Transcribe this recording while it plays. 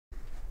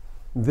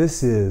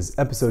This is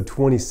episode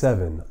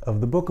 27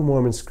 of the Book of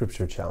Mormon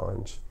Scripture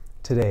Challenge.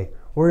 Today,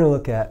 we're going to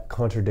look at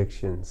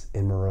contradictions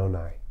in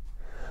Moroni.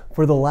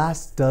 For the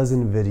last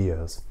dozen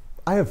videos,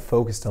 I have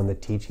focused on the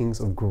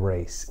teachings of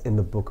grace in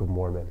the Book of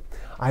Mormon.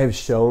 I have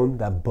shown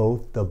that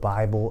both the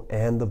Bible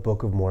and the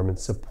Book of Mormon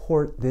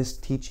support this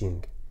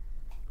teaching.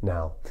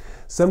 Now,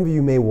 some of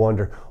you may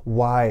wonder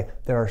why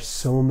there are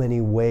so many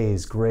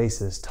ways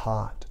grace is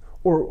taught,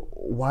 or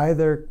why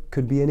there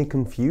could be any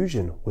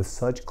confusion with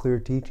such clear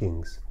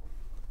teachings.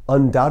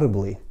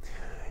 Undoubtedly,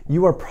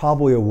 you are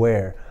probably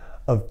aware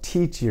of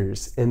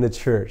teachers in the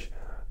church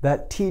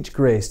that teach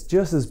grace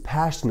just as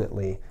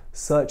passionately,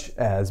 such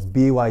as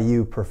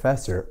BYU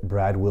professor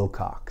Brad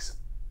Wilcox.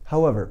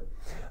 However,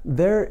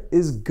 there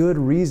is good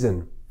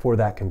reason for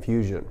that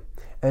confusion,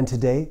 and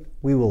today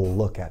we will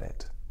look at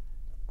it.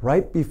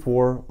 Right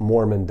before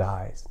Mormon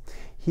dies,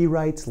 he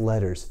writes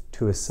letters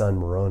to his son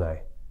Moroni.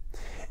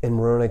 In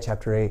Moroni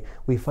chapter 8,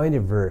 we find a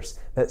verse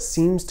that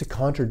seems to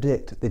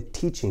contradict the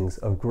teachings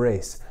of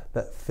grace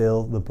that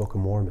fill the Book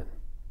of Mormon.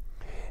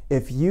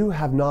 If you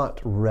have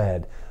not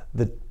read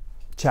the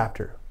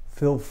chapter,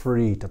 feel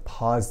free to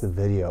pause the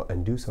video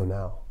and do so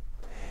now.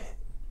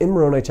 In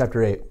Moroni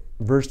chapter 8,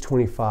 verse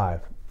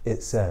 25,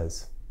 it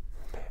says,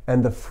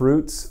 "And the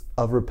fruits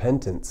of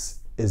repentance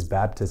is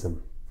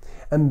baptism,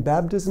 and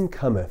baptism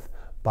cometh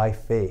by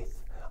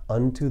faith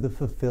unto the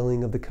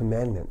fulfilling of the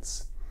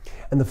commandments.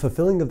 And the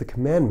fulfilling of the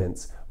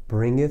commandments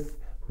bringeth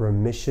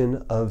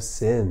remission of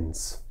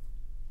sins."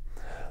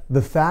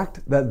 The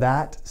fact that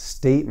that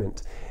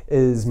statement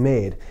is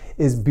made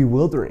is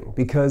bewildering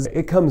because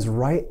it comes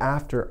right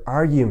after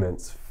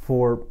arguments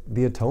for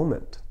the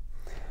atonement.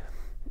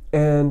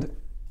 And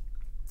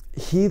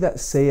he that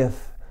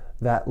saith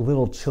that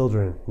little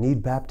children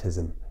need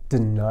baptism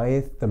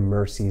denieth the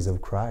mercies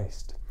of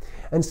Christ,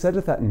 and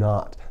setteth at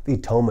naught the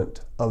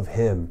atonement of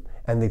him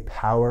and the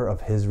power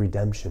of his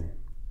redemption.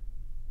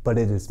 But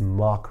it is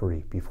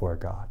mockery before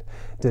God,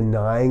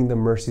 denying the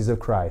mercies of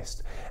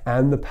Christ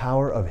and the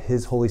power of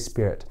his Holy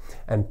Spirit,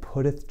 and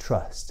putteth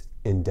trust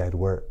in dead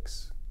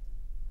works.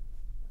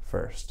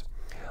 First,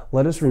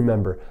 let us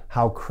remember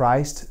how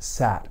Christ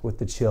sat with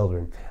the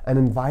children and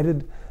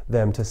invited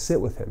them to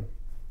sit with him.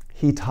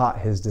 He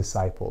taught his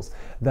disciples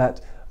that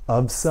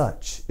of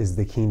such is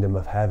the kingdom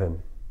of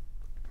heaven.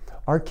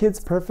 Are kids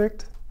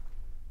perfect?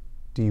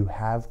 Do you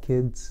have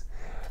kids?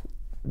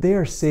 They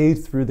are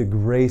saved through the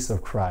grace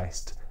of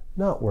Christ,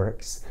 not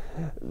works.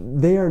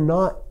 They are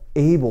not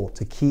able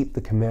to keep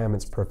the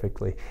commandments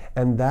perfectly,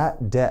 and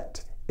that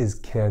debt is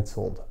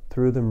canceled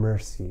through the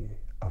mercy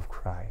of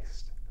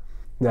Christ.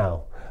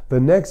 Now,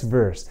 the next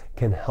verse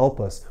can help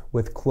us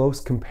with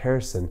close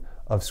comparison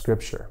of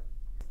Scripture.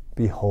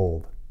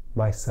 "Behold,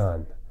 my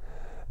son,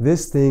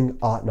 this thing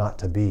ought not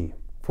to be,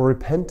 for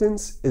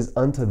repentance is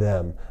unto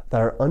them that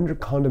are under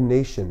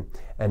condemnation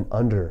and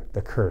under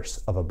the curse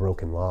of a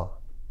broken law."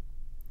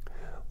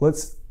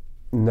 Let's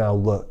now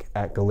look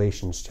at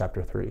Galatians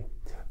chapter 3.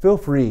 Feel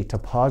free to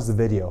pause the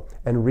video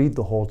and read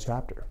the whole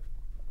chapter.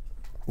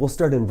 We'll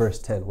start in verse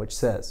 10, which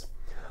says,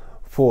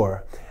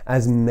 "For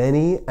as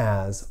many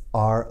as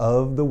are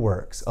of the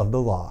works of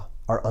the law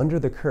are under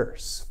the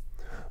curse.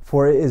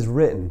 For it is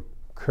written,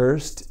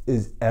 Cursed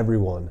is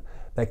everyone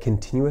that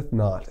continueth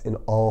not in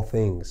all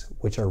things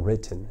which are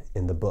written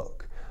in the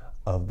book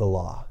of the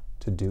law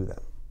to do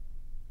them."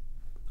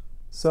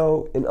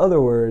 So, in other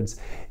words,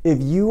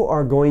 if you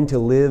are going to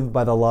live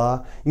by the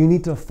law, you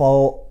need to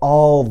follow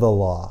all the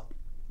law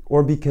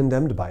or be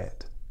condemned by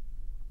it.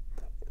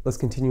 Let's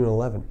continue in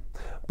 11.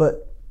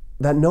 "But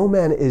that no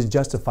man is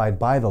justified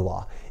by the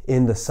law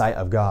in the sight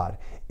of God,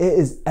 it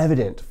is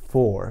evident,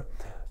 for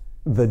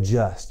the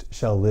just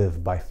shall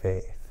live by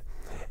faith.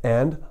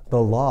 And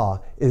the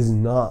law is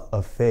not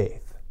of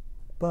faith,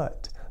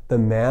 but the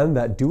man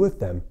that doeth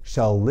them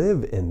shall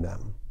live in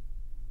them."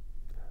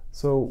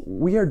 So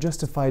we are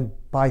justified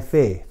by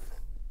faith,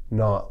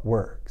 not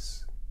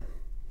works.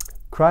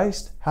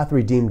 "Christ hath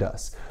redeemed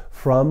us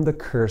from the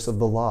curse of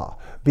the law,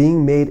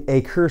 being made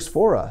a curse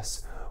for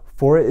us.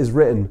 For it is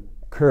written,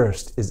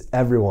 Cursed is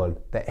everyone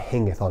that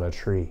hangeth on a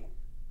tree."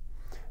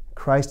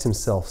 Christ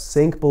himself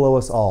sank below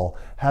us all,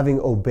 having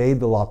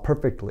obeyed the law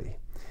perfectly,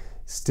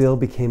 still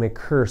became a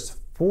curse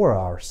for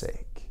our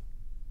sake.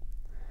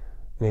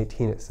 In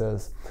 18 it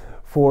says,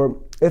 "For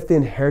if the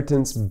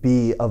inheritance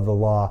be of the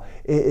law,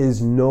 it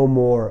is no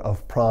more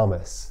of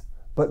promise,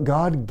 but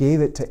God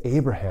gave it to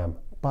Abraham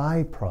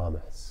by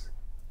promise."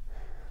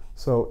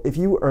 So if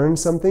you earn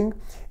something,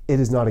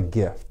 it is not a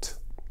gift.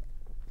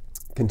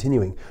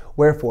 Continuing,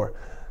 "Wherefore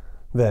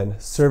then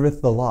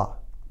serveth the law?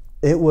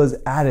 It was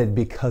added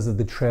because of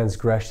the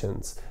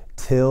transgressions,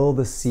 till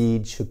the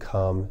seed should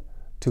come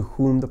to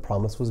whom the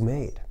promise was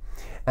made.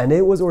 And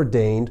it was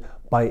ordained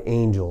by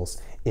angels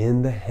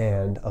in the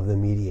hand of the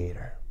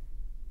mediator."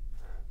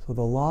 So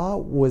the law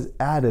was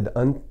added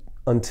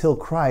until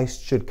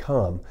Christ should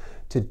come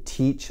to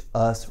teach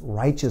us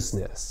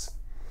righteousness.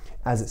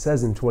 As it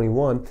says in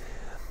 21,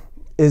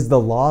 "Is the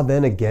law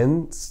then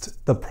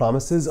against the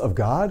promises of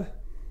God?"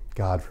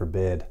 God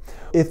forbid.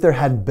 If there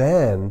had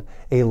been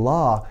a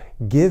law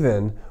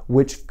given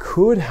which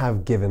could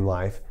have given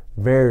life,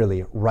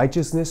 verily,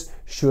 righteousness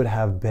should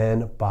have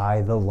been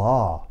by the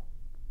law.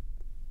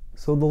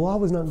 So the law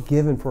was not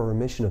given for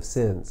remission of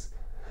sins.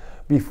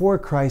 Before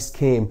Christ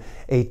came,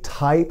 a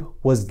type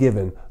was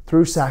given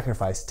through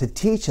sacrifice to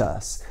teach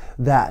us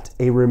that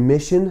a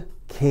remission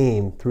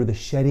came through the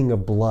shedding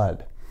of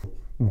blood.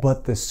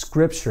 But the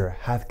Scripture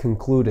hath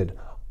concluded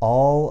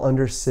all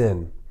under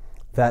sin,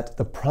 that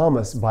the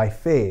promise by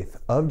faith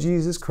of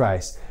Jesus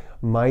Christ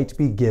might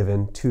be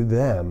given to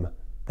them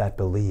that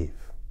believe.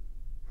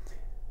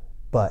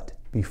 But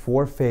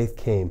before faith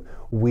came,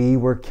 we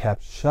were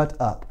kept shut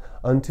up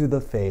unto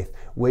the faith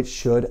which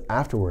should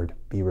afterward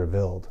be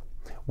revealed.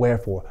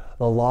 Wherefore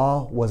the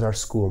law was our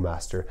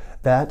schoolmaster,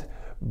 that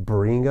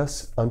bring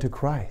us unto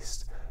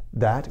Christ,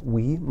 that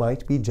we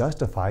might be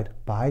justified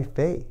by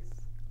faith.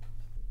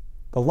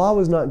 The law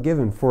was not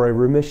given for a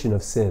remission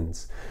of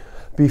sins.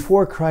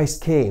 Before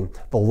Christ came,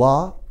 the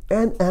law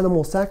and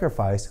animal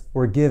sacrifice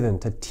were given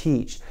to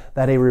teach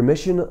that a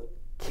remission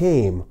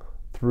came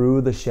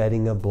through the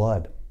shedding of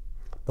blood,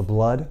 the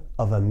blood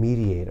of a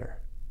mediator.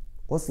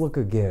 Let's look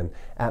again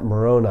at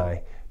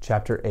Moroni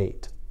chapter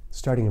 8,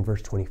 starting in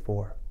verse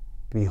 24.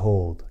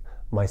 Behold,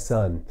 my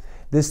son,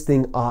 this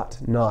thing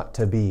ought not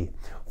to be,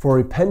 for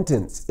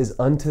repentance is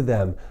unto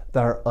them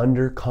that are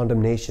under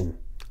condemnation,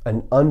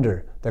 and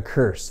under the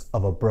curse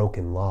of a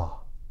broken law.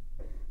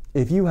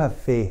 If you have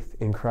faith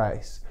in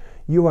Christ,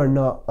 you are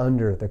not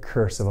under the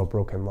curse of a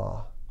broken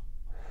law.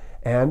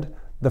 And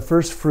the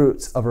first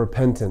fruits of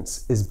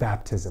repentance is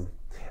baptism,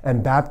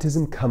 and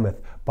baptism cometh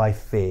by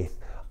faith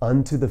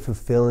unto the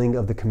fulfilling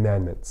of the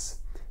commandments.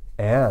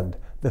 And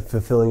the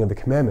fulfilling of the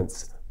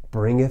commandments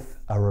bringeth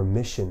a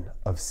remission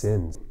of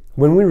sins.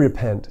 When we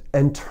repent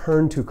and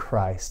turn to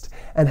Christ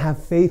and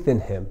have faith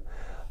in Him,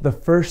 the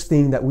first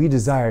thing that we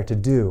desire to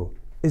do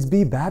is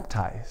be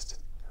baptized.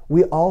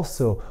 We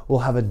also will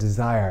have a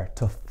desire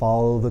to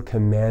follow the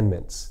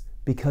commandments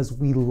because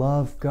we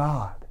love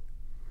God.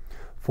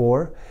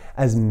 For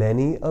as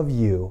many of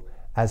you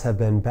as have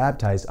been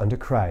baptized unto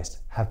Christ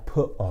have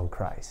put on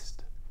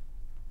Christ.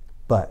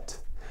 But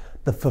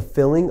the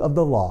fulfilling of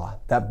the law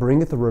that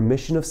bringeth a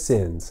remission of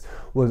sins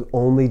was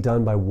only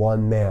done by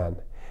one man,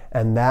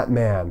 and that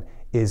man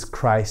is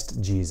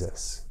Christ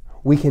Jesus.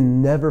 We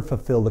can never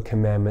fulfill the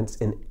commandments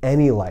in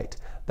any light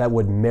that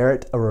would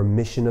merit a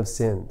remission of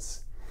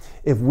sins.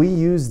 If we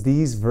use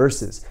these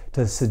verses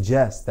to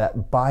suggest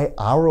that by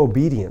our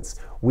obedience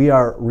we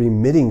are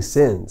remitting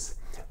sins,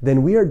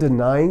 then we are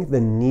denying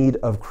the need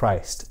of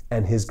Christ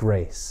and His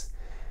grace.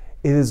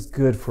 It is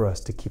good for us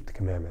to keep the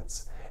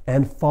commandments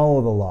and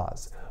follow the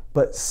laws,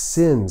 but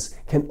sins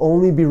can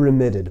only be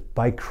remitted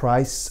by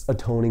Christ's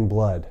atoning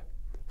blood,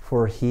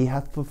 for He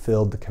hath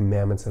fulfilled the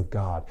commandments of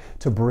God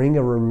to bring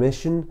a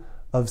remission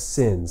of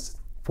sins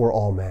for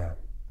all man.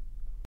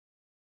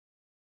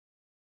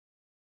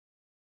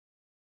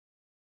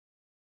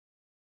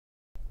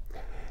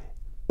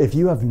 If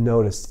you have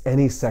noticed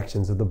any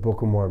sections of the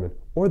Book of Mormon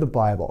or the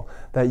Bible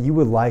that you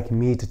would like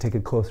me to take a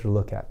closer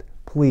look at,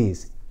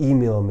 please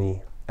email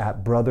me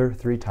at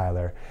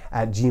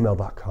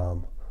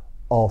brother3tyler@gmail.com.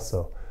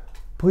 Also,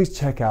 please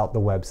check out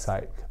the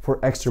website for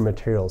extra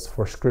materials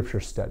for scripture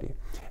study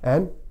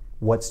and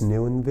what's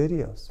new in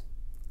videos.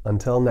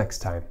 Until next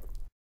time.